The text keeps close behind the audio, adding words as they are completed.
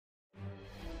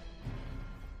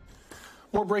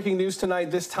More breaking news tonight,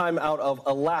 this time out of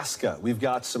Alaska. We've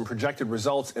got some projected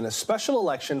results in a special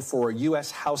election for a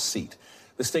U.S. House seat.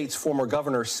 The state's former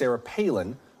governor, Sarah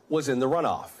Palin, was in the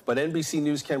runoff. But NBC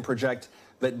News can project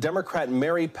that Democrat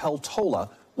Mary Peltola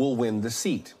will win the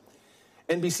seat.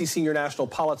 NBC senior national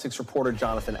politics reporter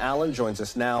Jonathan Allen joins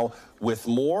us now with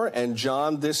more. And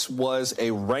John, this was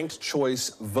a ranked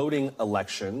choice voting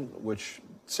election, which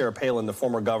Sarah Palin, the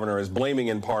former governor, is blaming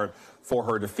in part for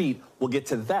her defeat. We'll get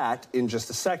to that in just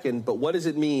a second. But what does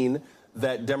it mean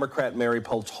that Democrat Mary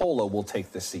Peltola will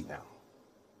take this seat now?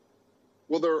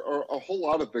 Well, there are a whole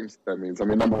lot of things that means. I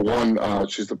mean, number one,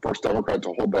 she's the first Democrat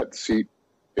to hold that seat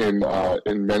in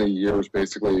many years,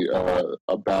 basically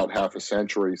about half a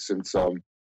century since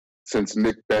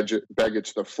Nick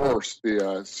Begich the first,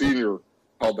 the senior,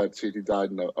 held that seat. He died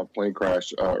in a plane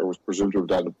crash, or was presumed to have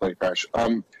died in a plane crash.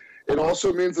 It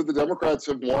also means that the Democrats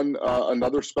have won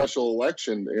another special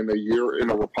election in a year in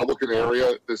a Republican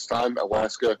area. This time,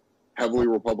 Alaska, heavily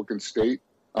Republican state.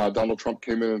 Donald Trump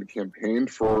came in and campaigned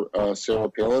for Sarah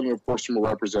Palin. And of course, from a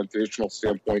representational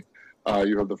standpoint,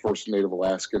 you have the first Native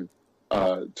Alaskan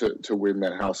to win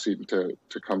that House seat and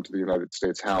to come to the United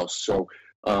States House. So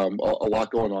a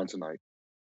lot going on tonight.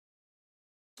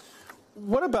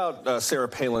 What about Sarah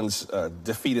Palin's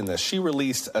defeat in this? She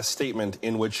released a statement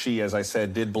in which she, as I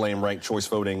said, did blame ranked choice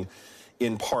voting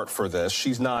in part for this.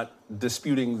 She's not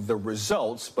disputing the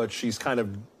results, but she's kind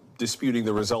of disputing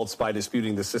the results by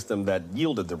disputing the system that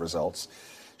yielded the results.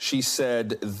 She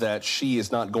said that she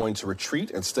is not going to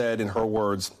retreat. Instead, in her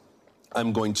words,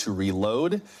 I'm going to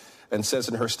reload, and says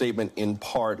in her statement, in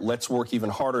part, let's work even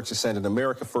harder to send an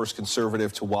America First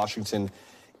conservative to Washington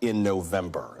in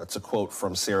November. That's a quote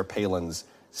from Sarah Palin's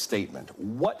statement.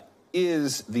 What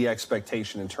is the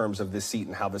expectation in terms of this seat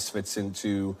and how this fits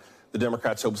into the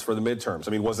Democrats' hopes for the midterms?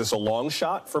 I mean, was this a long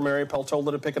shot for Mary Peltola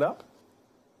to pick it up?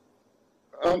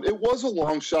 It was a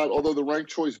long shot, although the ranked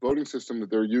choice voting system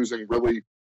that they're using really,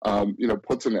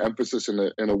 puts an emphasis in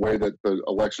a way that the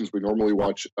elections we normally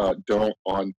watch don't,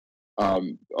 on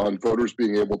voters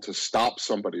being able to stop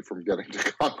somebody from getting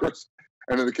to Congress.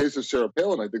 And in the case of Sarah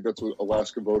Palin, I think that's what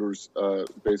Alaska voters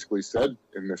basically said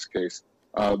in this case.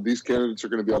 These candidates are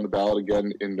going to be on the ballot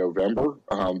again in November.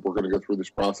 We're going to go through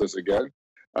this process again.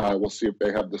 We'll see if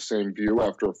they have the same view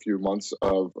after a few months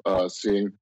of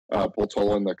seeing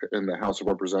Peltola in the House of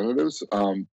Representatives.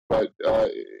 But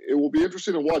it will be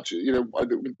interesting to watch.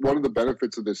 One of the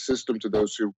benefits of this system to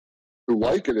those who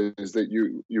like it is that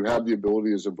you have the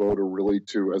ability as a voter really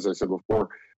to, as I said before,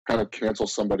 kind of cancel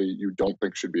somebody you don't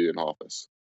think should be in office.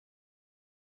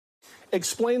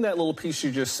 Explain that little piece you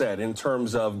just said in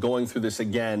terms of going through this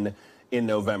again in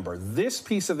November. This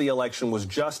piece of the election was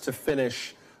just to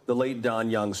finish the late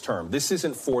Don Young's term. This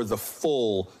isn't for the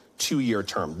full 2-year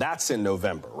term. That's in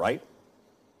November, right?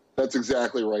 That's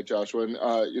exactly right, Joshua.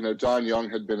 And, Don Young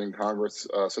had been in Congress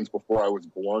since before I was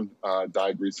born,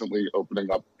 died recently,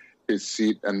 opening up his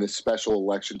seat and this special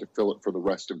election to fill it for the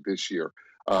rest of this year.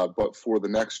 But for the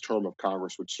next term of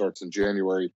Congress, which starts in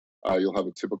January, you'll have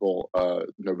a typical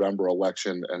November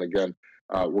election. And again,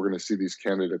 we're going to see these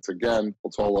candidates again,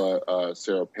 Peltola,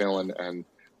 Sarah Palin, and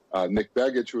Nick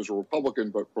Begich, who was a Republican,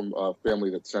 but from a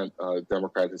family that sent a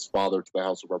Democrat, his father, to the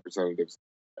House of Representatives,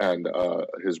 and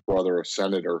his brother, a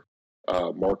senator,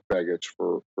 Mark Begich,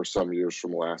 for some years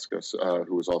from Alaska,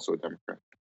 who was also a Democrat.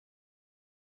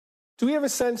 Do we have a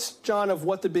sense, John, of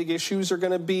what the big issues are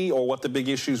going to be or what the big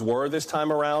issues were this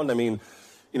time around? I mean,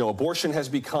 abortion has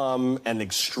become an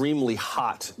extremely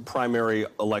hot primary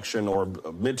election or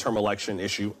midterm election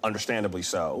issue, understandably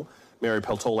so. Mary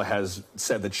Peltola has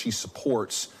said that she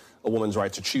supports a woman's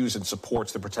right to choose and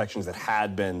supports the protections that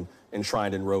had been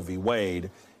enshrined in Roe v.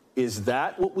 Wade. Is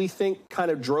that what we think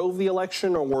kind of drove the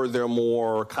election, or were there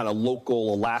more kind of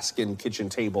local Alaskan kitchen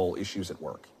table issues at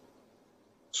work?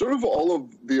 Sort of all of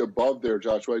the above there,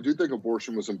 Joshua. I do think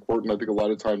abortion was important. I think a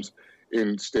lot of times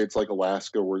in states like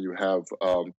Alaska, where you have,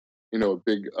 a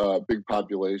big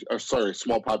population,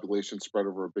 small population spread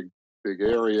over a big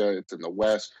area. It's in the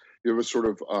West. You have a sort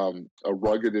of a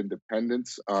rugged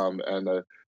independence and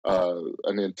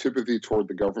an antipathy toward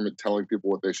the government telling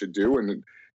people what they should do. And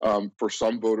for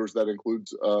some voters, that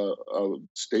includes a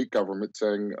state government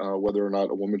saying whether or not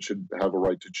a woman should have a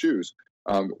right to choose.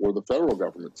 Or the federal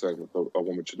government saying that a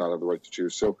woman should not have the right to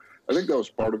choose. So I think that was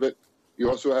part of it. You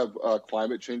also have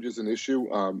climate change as an issue.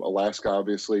 Alaska,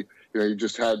 obviously, you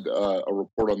just had a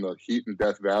report on the heat in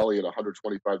Death Valley at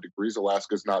 125 degrees.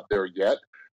 Alaska's not there yet,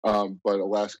 but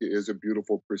Alaska is a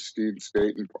beautiful, pristine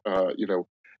state, and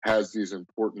has these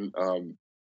important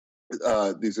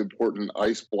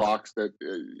ice blocks that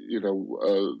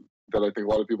that I think a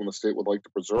lot of people in the state would like to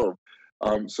preserve.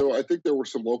 So I think there were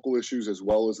some local issues as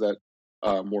well as that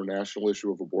more national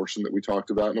issue of abortion that we talked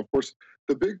about. And of course,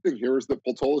 the big thing here is that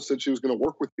Peltola said she was going to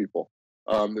work with people,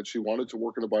 that she wanted to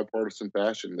work in a bipartisan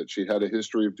fashion, that she had a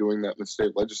history of doing that in the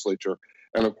state legislature.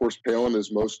 And of course, Palin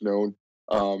is most known,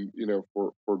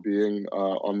 for being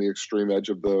on the extreme edge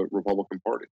of the Republican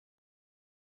Party.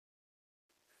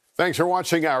 Thanks for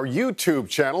watching our YouTube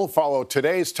channel. Follow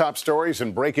today's top stories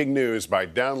and breaking news by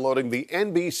downloading the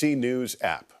NBC News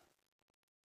app.